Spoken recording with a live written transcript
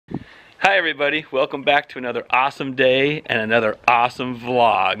Hi everybody, welcome back to another awesome day and another awesome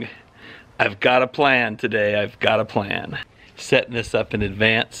vlog. I've got a plan today, I've got a plan. Setting this up in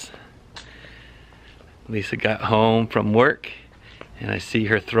advance. Lisa got home from work and I see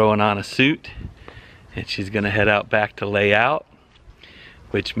her throwing on a suit and she's gonna head out back to lay out,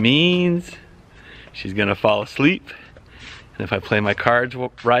 which means she's gonna fall asleep. And if I play my cards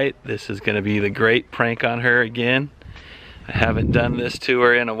right, this is gonna be the great prank on her again. I haven't done this to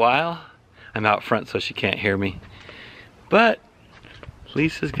her in a while. I'm out front so she can't hear me. But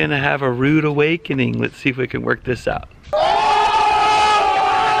Lisa's gonna have a rude awakening. Let's see if we can work this out.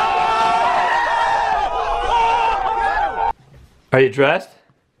 Are you dressed?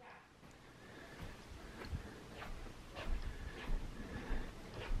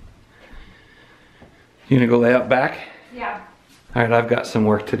 You gonna go lay out back? Yeah. All right, I've got some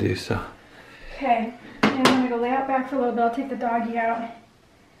work to do, so. Okay, I'm gonna go lay out back for a little bit. I'll take the doggy out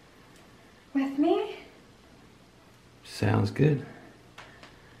with me. Sounds good.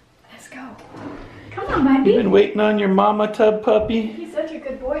 Let's go. Come on, buddy. You've been waiting on your mama tub puppy? He's such a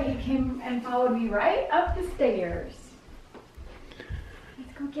good boy. He came and followed me right up the stairs.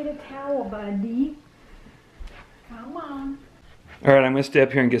 Let's go get a towel, buddy. Come on. All right, I'm gonna stay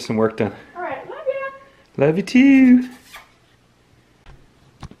up here and get some work done. All right, love ya. Love you too.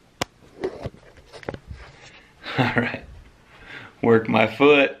 All right, work my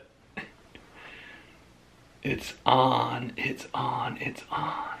foot. It's on, it's on, it's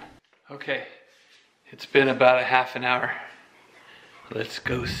on. Okay, it's been about a half an hour. Let's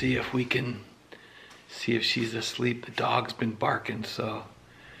go see if we can see if she's asleep. The dog's been barking, so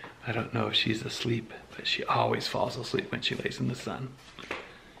I don't know if she's asleep, but she always falls asleep when she lays in the sun.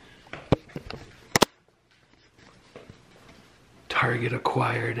 Target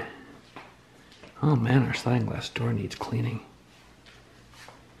acquired. Oh man, our sliding glass door needs cleaning.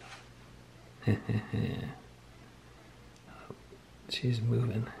 She's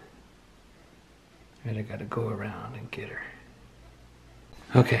moving. Right, I gotta go around and get her.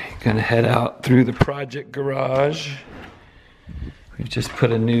 Okay, gonna head out through the project garage. We've just put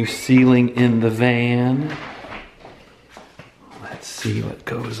a new ceiling in the van. Let's see what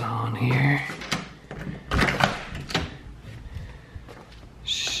goes on here.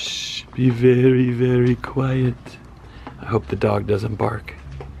 Shh, be very, very quiet. I hope the dog doesn't bark.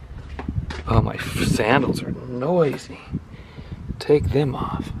 Oh, my sandals are noisy. Take them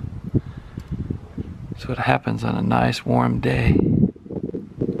off. That's what happens on a nice warm day.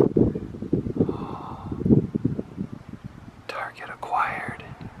 Oh. Target acquired.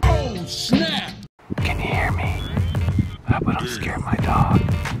 Oh snap! Can you hear me? I hope I don't scare my dog.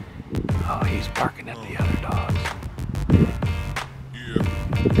 Oh, he's barking at the other dogs.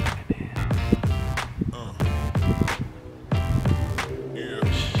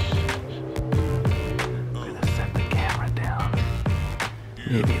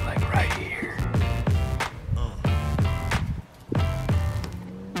 Maybe like right here.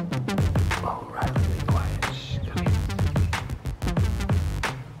 Oh, right, be quiet. Shh, come here.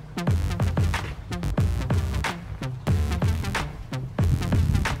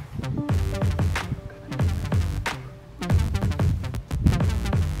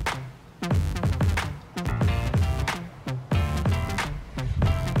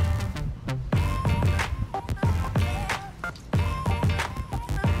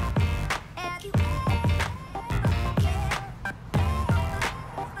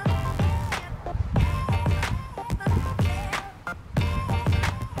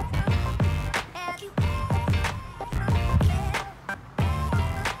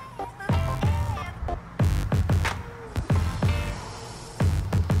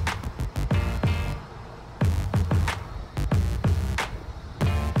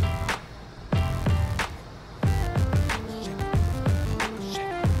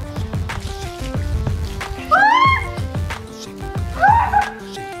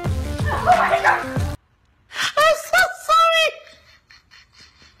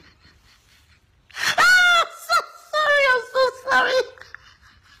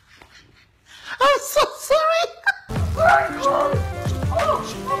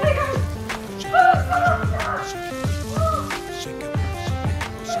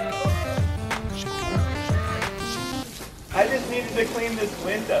 I just needed to clean this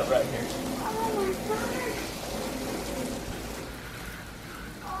wind up right here. Oh my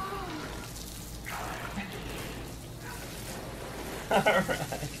gosh.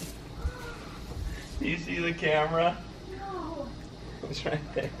 Alright. You see the camera? No. It's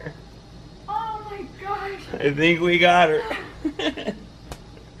right there. Oh my gosh. I think we got her.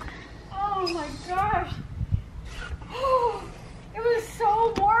 Oh my gosh. It was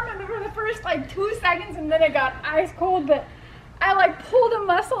so warm. I remember the like 2 seconds and then it got ice cold, but I like pulled a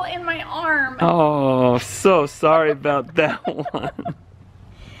muscle in my arm. Oh, so sorry about that one.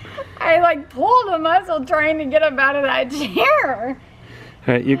 I like pulled a muscle trying to get up out of that chair.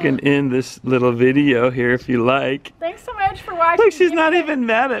 All right, you can end this little video here if you like. Thanks so much for watching. Look, she's not even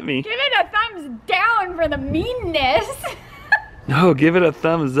mad at me. Give it a thumbs down for the meanness. No, give it a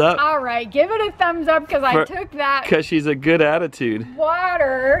thumbs up. All right, give it a thumbs up because I took that because she's a good attitude.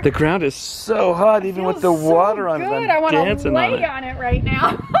 water. The ground is so hot, even with the water on it. I want to lay on it right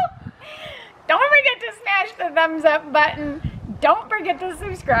now. Don't forget to smash the thumbs up button. Don't forget to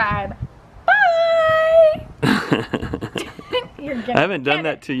subscribe. Bye. I haven't done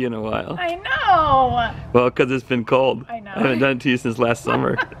that to you in a while. I know. Well, because it's been cold. I know. I haven't done it to you since last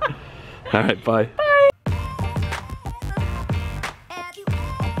summer. All right, bye. Bye.